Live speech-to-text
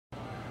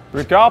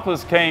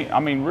Brickopolis came,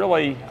 I mean,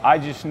 really, I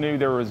just knew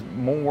there was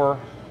more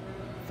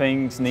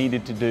things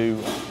needed to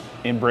do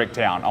in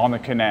Bricktown on the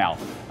canal.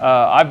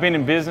 I've been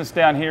in business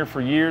down here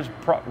for years.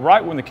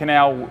 Right when the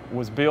canal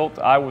was built,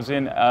 I was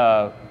in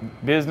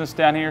business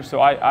down here, so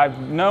I've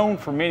known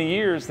for many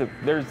years that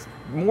there's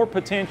more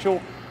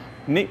potential,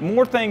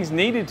 more things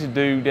needed to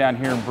do down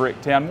here in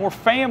Bricktown, more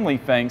family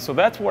things, so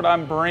that's what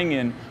I'm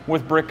bringing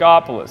with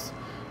Brickopolis.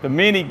 The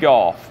mini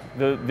golf,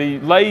 the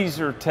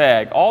laser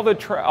tag, all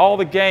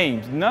the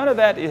games, none of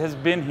that has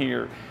been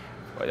here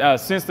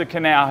since the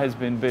canal has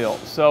been built.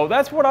 So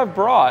that's what I've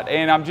brought,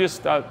 and I'm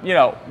just, you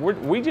know,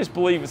 we just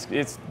believe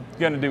it's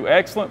going to do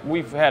excellent.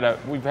 We've had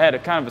a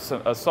kind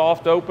of a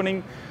soft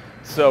opening,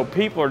 so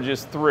people are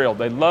just thrilled.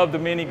 They love the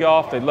mini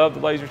golf, they love the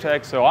laser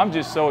tag, so I'm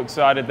just so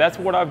excited. That's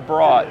what I've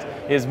brought,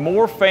 is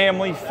more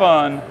family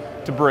fun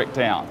to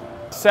Bricktown.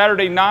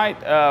 Saturday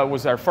night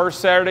was our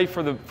first Saturday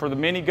for the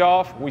mini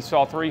golf. We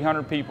saw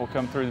 300 people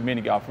come through the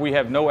mini golf. We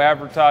have no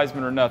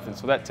advertisement or nothing,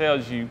 so that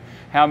tells you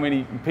how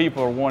many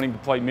people are wanting to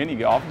play mini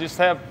golf. Just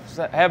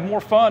have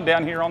more fun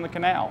down here on the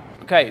canal.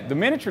 Okay, the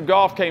miniature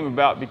golf came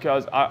about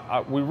because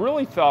we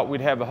really thought we'd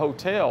have a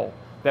hotel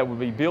that would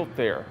be built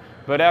there.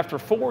 But after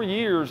 4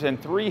 years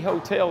and 3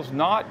 hotels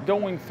not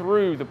going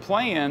through the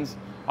plans,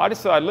 I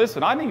decided,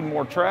 listen, I need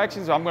more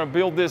attractions. I'm going to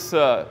build this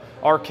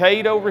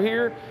arcade over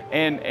here,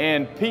 and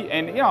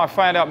you know, I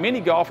find out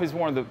mini golf is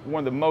one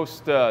of the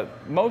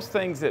most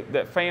things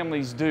that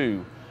families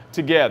do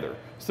together.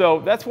 So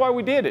that's why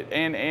we did it,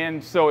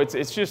 and so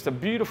it's just a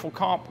beautiful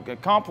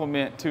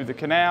compliment to the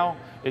canal.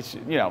 It's,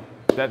 you know,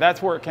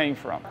 that's where it came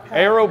from.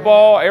 Aero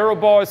ball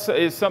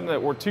is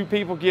something where 2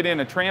 people get in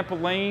a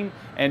trampoline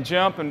and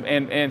jump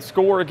and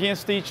score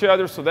against each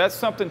other. So that's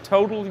something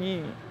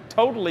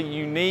totally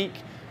unique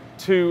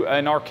to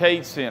an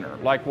arcade center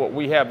like what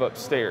we have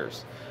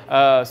upstairs.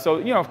 So,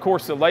 you know, of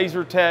course, the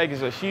laser tag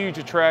is a huge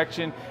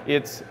attraction.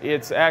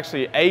 It's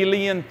actually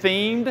alien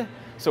themed,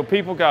 so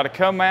people got to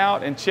come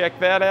out and check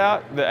that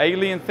out. The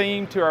alien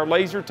theme to our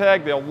laser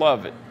tag, they'll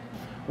love it.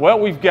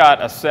 Well, we've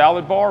got a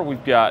salad bar,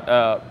 we've got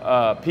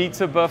a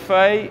pizza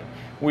buffet,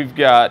 we've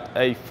got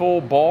a full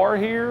bar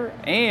here,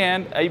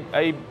 and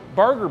a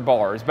burger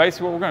bar. Is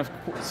basically what we're going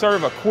to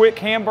serve, a quick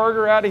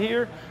hamburger out of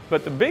here.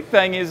 But the big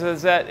thing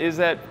is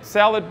that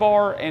salad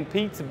bar and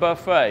pizza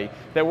buffet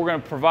that we're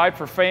going to provide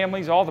for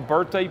families. All the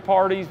birthday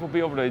parties will be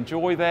able to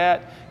enjoy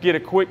that, get a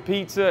quick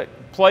pizza,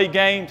 play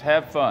games,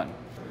 have fun.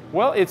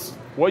 Well,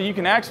 you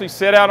can actually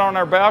sit out on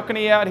our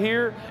balcony out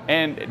here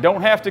and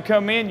don't have to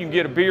come in. You can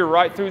get a beer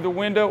right through the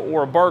window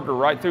or a burger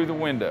right through the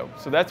window.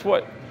 So that's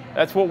what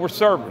we're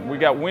serving. We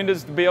got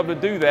windows to be able to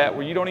do that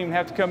where you don't even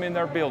have to come in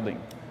our building.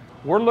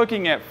 We're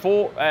looking at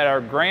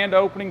our grand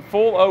opening,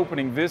 full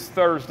opening this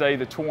Thursday,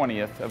 the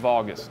 20th of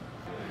August.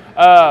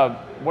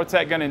 What's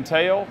that going to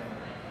entail?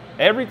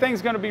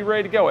 Everything's going to be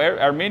ready to go.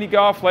 Our mini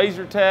golf,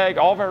 laser tag,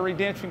 all of our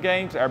redemption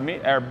games,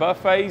 our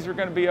buffets are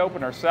going to be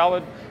open, our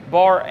salad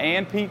bar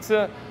and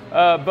pizza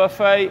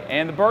buffet,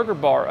 and the burger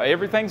bar.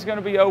 Everything's going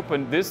to be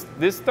open this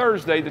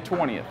Thursday, the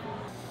 20th.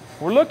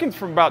 We're looking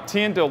from about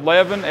 10 to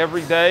 11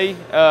 every day,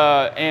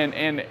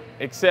 and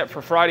except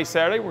for Friday,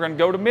 Saturday, we're going to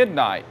go to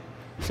midnight.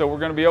 So we're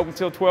going to be open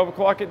till 12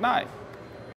 o'clock at night.